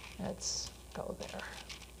 Let's go there.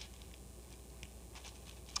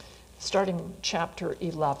 Starting chapter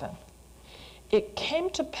 11. It came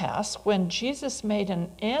to pass when Jesus made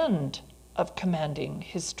an end of commanding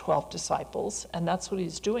his 12 disciples, and that's what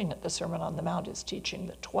he's doing at the Sermon on the Mount, is teaching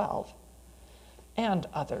the 12 and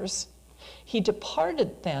others. He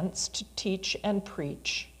departed thence to teach and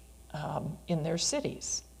preach in their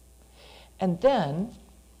cities. And then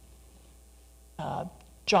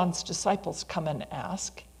John's disciples come and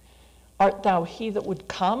ask, "Art thou he that would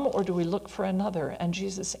come, or do we look for another?" And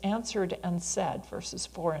Jesus answered and said, verses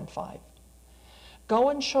 4 and 5, "Go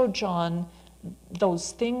and show John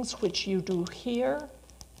those things which you do hear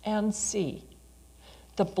and see.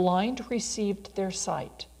 The blind received their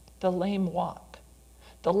sight, the lame walk,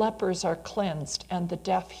 the lepers are cleansed, and the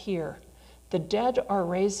deaf hear. The dead are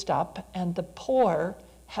raised up, and the poor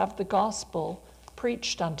have the gospel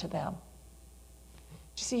preached unto them."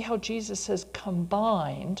 Do you see how Jesus has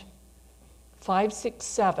combined 5, 6,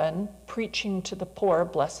 7, preaching to the poor,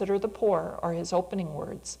 blessed are the poor, are his opening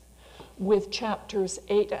words, with chapters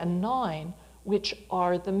 8 and 9, which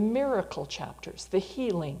are the miracle chapters, the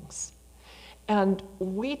healings. And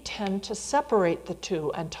we tend to separate the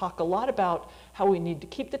two and talk a lot about how we need to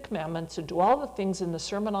keep the commandments and do all the things in the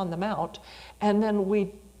Sermon on the Mount, and then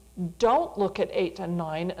we don't look at 8 and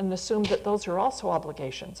 9 and assume that those are also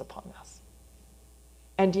obligations upon us.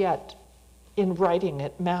 And yet, in writing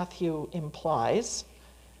it, Matthew implies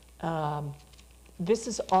this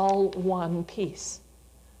is all one piece.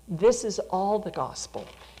 This is all the gospel,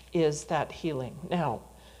 is that healing. Now,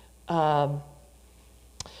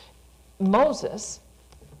 Moses,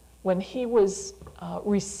 when he was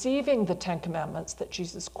receiving the Ten Commandments that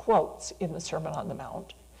Jesus quotes in the Sermon on the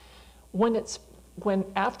Mount, when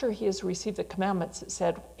after he has received the commandments, it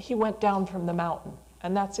said he went down from the mountain.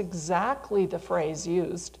 And that's exactly the phrase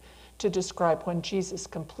used to describe when Jesus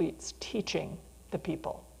completes teaching the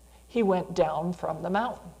people. He went down from the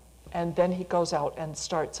mountain, and then he goes out and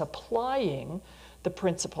starts applying the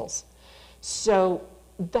principles. So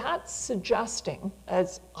that's suggesting,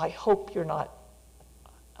 as I hope you're not,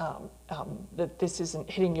 that this isn't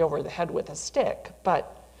hitting you over the head with a stick,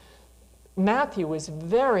 but Matthew is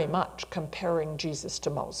very much comparing Jesus to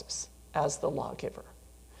Moses as the lawgiver,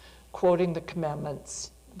 quoting the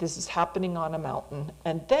commandments. This is happening on a mountain.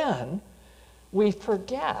 And then we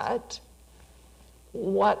forget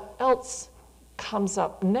what else comes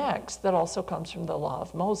up next that also comes from the law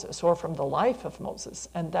of Moses, or from the life of Moses,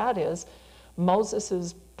 and that is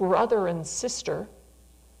Moses' brother and sister,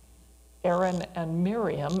 Aaron and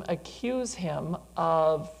Miriam, accuse him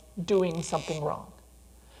of doing something wrong.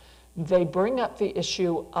 They bring up the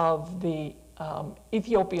issue of the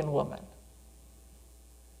Ethiopian woman.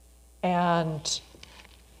 And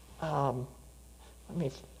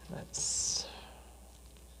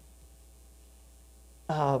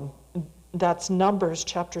that's Numbers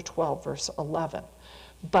chapter 12, verse 11.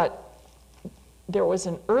 But there was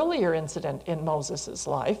an earlier incident in Moses'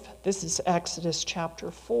 life. This is Exodus chapter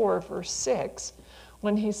 4, verse 6,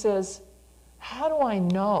 when he says, "How do I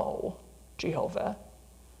know, Jehovah,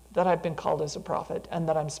 that I've been called as a prophet and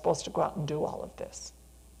that I'm supposed to go out and do all of this?"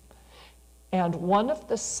 And one of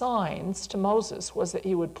the signs to Moses was that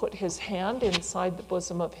he would put his hand inside the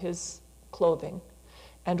bosom of his clothing,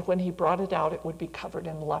 and when he brought it out, it would be covered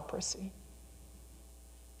in leprosy.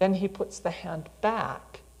 Then he puts the hand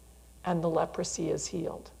back, and the leprosy is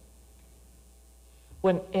healed.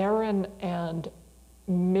 When Aaron and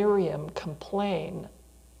Miriam complain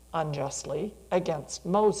unjustly against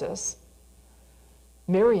Moses,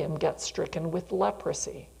 Miriam gets stricken with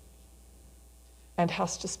leprosy and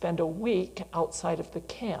has to spend a week outside of the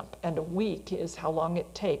camp. And a week is how long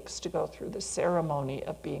it takes to go through the ceremony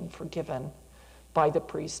of being forgiven by the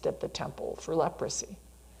priest at the temple for leprosy.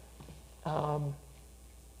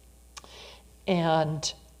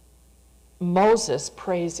 And Moses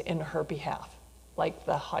prays in her behalf, like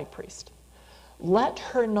the high priest. "Let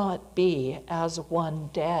her not be as one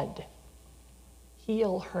dead.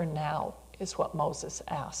 Heal her now," is what Moses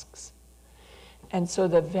asks. And so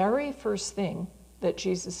the very first thing that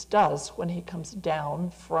Jesus does when he comes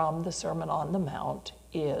down from the Sermon on the Mount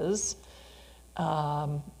is,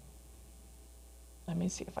 let me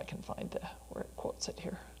see if I can find where it quotes it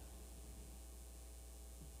here.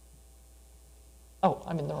 Oh,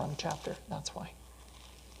 I'm in the wrong chapter, that's why.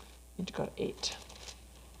 Need to go to 8.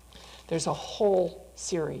 There's a whole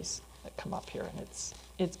series that come up here, and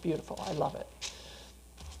it's beautiful. I love it.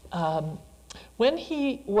 When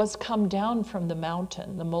he was come down from the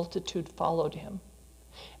mountain, the multitude followed him.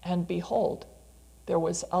 And behold, there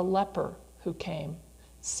was a leper who came,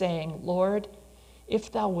 saying, Lord, if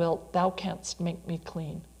thou wilt, thou canst make me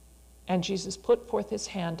clean. And Jesus put forth his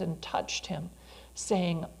hand and touched him,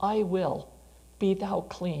 saying, I will, be thou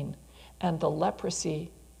clean. And the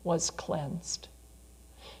leprosy was cleansed.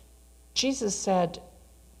 Jesus said,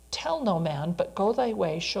 tell no man, but go thy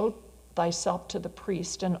way, show thyself to the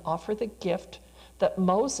priest, and offer the gift that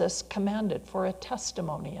Moses commanded for a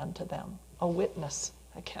testimony unto them, a witness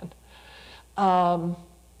again.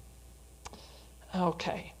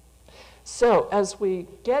 Okay, so as we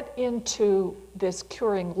get into this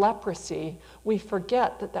curing leprosy, we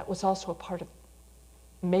forget that that was also a part of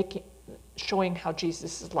showing how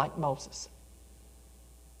Jesus is like Moses.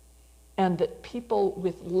 And that people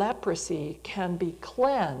with leprosy can be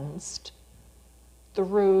cleansed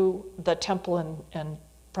through the temple and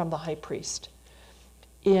from the high priest.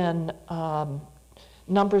 In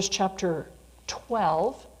Numbers chapter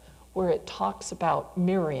 12, where it talks about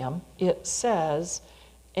Miriam, it says,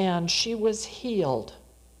 and she was healed.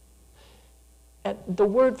 And the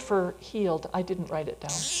word for healed, I didn't write it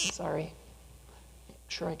down, sorry. Make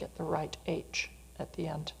sure I get the right H at the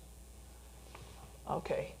end.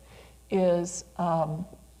 Okay, is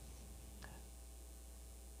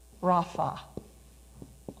Rapha,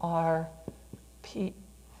 R-P,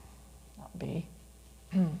 not B,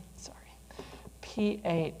 sorry,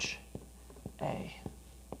 P-H-A.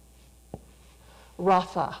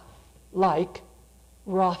 Rapha, like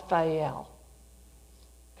Raphael,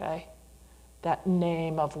 okay? That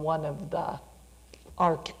name of one of the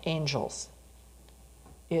archangels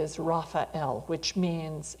is Raphael, which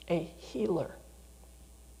means a healer,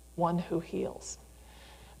 one who heals.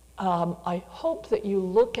 I hope that you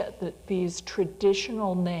look at these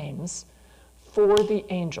traditional names for the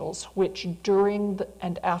angels, which during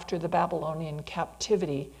and after the Babylonian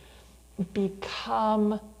captivity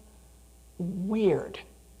become weird.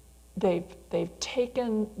 They've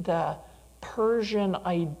taken the Persian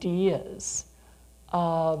ideas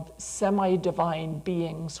of semi-divine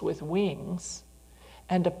beings with wings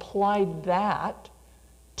and applied that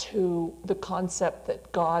to the concept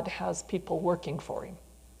that God has people working for him.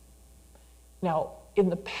 Now, in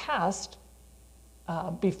the past,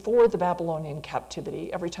 before the Babylonian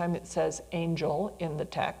captivity, every time it says angel in the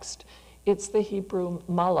text, it's the Hebrew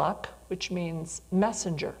malak, which means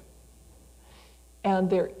messenger.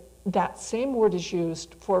 And that same word is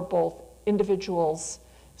used for both individuals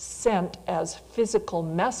sent as physical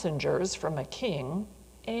messengers from a king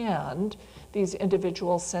and these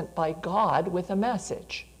individuals sent by God with a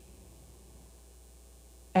message.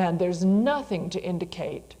 And there's nothing to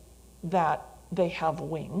indicate that they have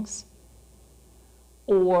wings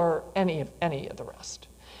or any of the rest.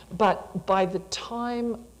 But by the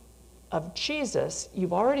time of Jesus,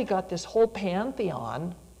 you've already got this whole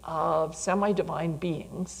pantheon of semi-divine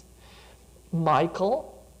beings.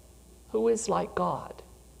 Michael, who is like God.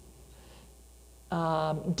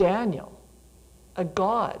 Daniel, a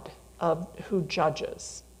god who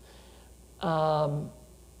judges.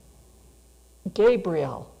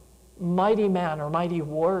 Gabriel, mighty man or mighty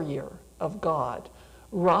warrior of God.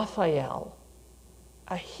 Raphael,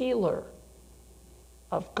 a healer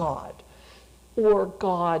of God, or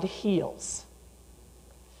God heals.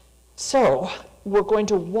 So we're going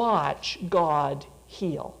to watch God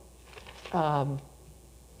heal.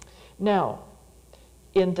 Now,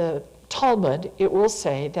 in the Talmud, it will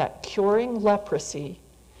say that curing leprosy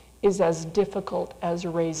is as difficult as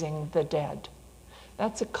raising the dead.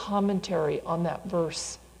 That's a commentary on that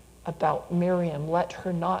verse about Miriam, let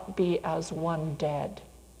her not be as one dead.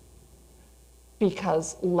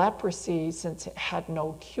 Because leprosy, since it had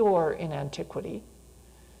no cure in antiquity,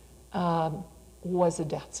 was a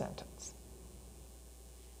death sentence.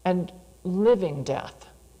 And living death.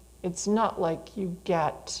 It's not like you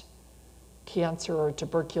get cancer or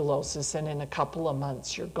tuberculosis and in a couple of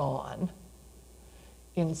months you're gone.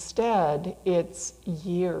 Instead, it's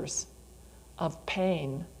years of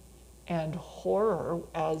pain and horror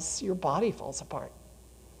as your body falls apart.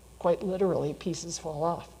 Quite literally, pieces fall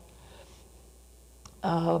off.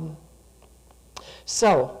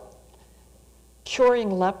 So,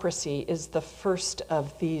 curing leprosy is the first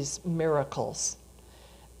of these miracles.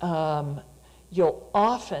 You'll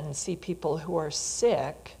often see people who are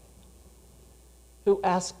sick who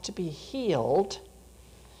ask to be healed,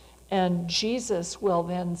 and Jesus will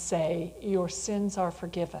then say, your sins are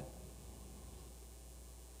forgiven.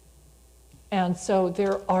 And so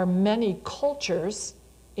there are many cultures,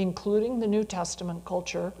 including the New Testament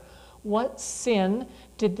culture. What sin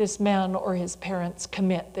did this man or his parents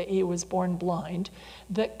commit that he was born blind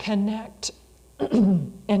that connect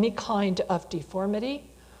any kind of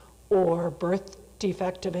deformity or birth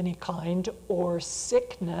defect of any kind or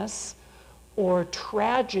sickness or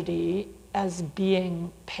tragedy as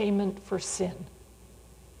being payment for sin.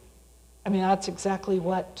 I mean, that's exactly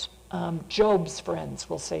what Job's friends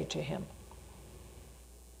will say to him.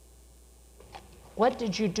 What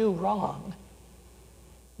did you do wrong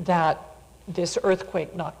that this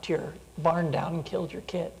earthquake knocked your barn down and killed your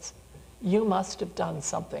kids? You must have done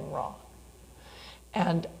something wrong.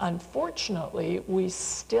 And unfortunately, we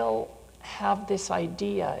still have this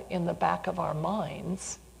idea in the back of our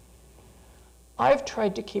minds. I've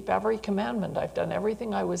tried to keep every commandment. I've done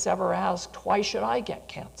everything I was ever asked. Why should I get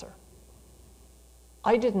cancer?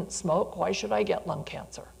 I didn't smoke. Why should I get lung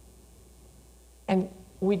cancer? And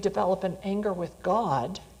we develop an anger with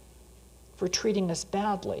God for treating us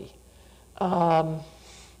badly.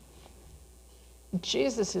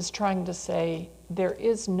 Jesus is trying to say there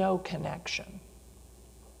is no connection.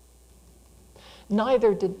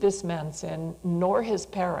 Neither did this man sin, nor his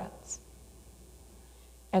parents.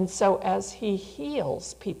 And so as he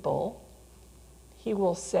heals people, he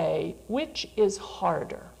will say, which is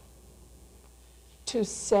harder? To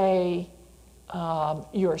say,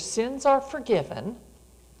 your sins are forgiven,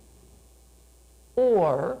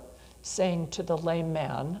 or saying to the lame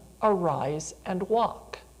man, arise and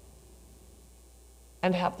walk,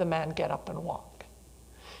 and have the man get up and walk.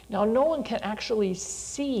 Now, no one can actually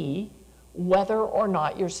see whether or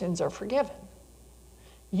not your sins are forgiven.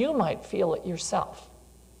 You might feel it yourself.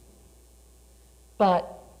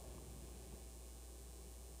 But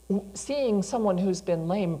seeing someone who's been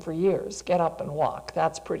lame for years get up and walk,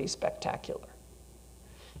 that's pretty spectacular.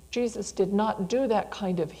 Jesus did not do that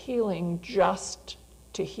kind of healing just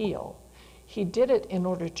to heal. He did it in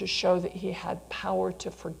order to show that he had power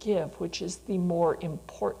to forgive, which is the more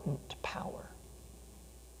important power.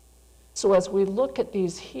 So as we look at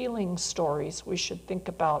these healing stories, we should think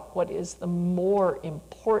about what is the more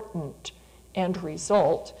important end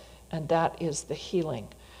result, and that is the healing.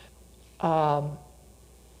 Now,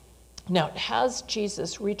 it has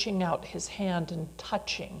Jesus reaching out his hand and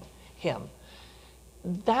touching him.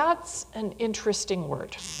 That's an interesting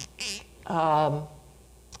word.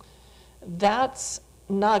 That's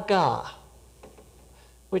naga,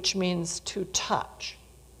 which means to touch.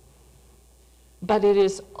 But it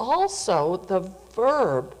is also the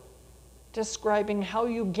verb describing how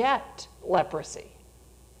you get leprosy,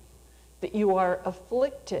 that you are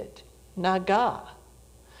afflicted, naga,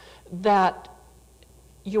 that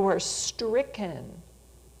you are stricken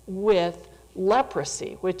with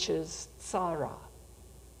leprosy, which is tsara.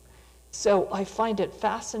 So I find it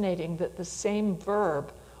fascinating that the same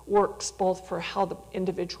verb works both for how the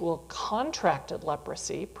individual contracted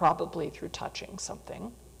leprosy, probably through touching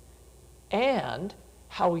something, and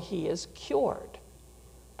how he is cured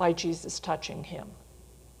by Jesus touching him.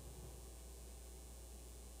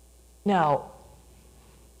 Now,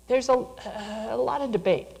 there's a lot of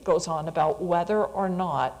debate goes on about whether or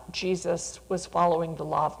not Jesus was following the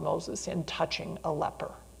law of Moses in touching a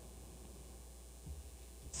leper.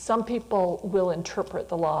 Some people will interpret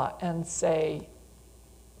the law and say,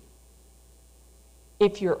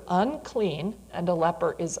 if you're unclean, and a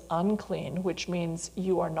leper is unclean, which means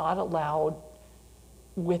you are not allowed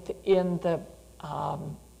within the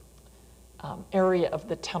area of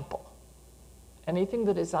the temple. Anything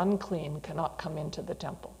that is unclean cannot come into the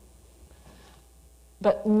temple.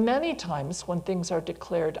 But many times when things are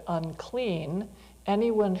declared unclean,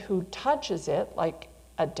 anyone who touches it, like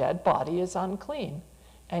a dead body, is unclean.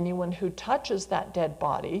 Anyone who touches that dead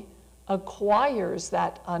body acquires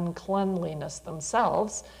that uncleanliness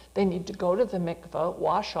themselves. They need to go to the mikveh,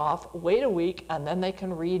 wash off, wait a week, and then they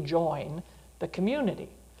can rejoin the community.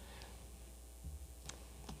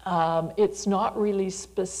 It's not really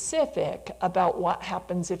specific about what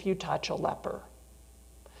happens if you touch a leper.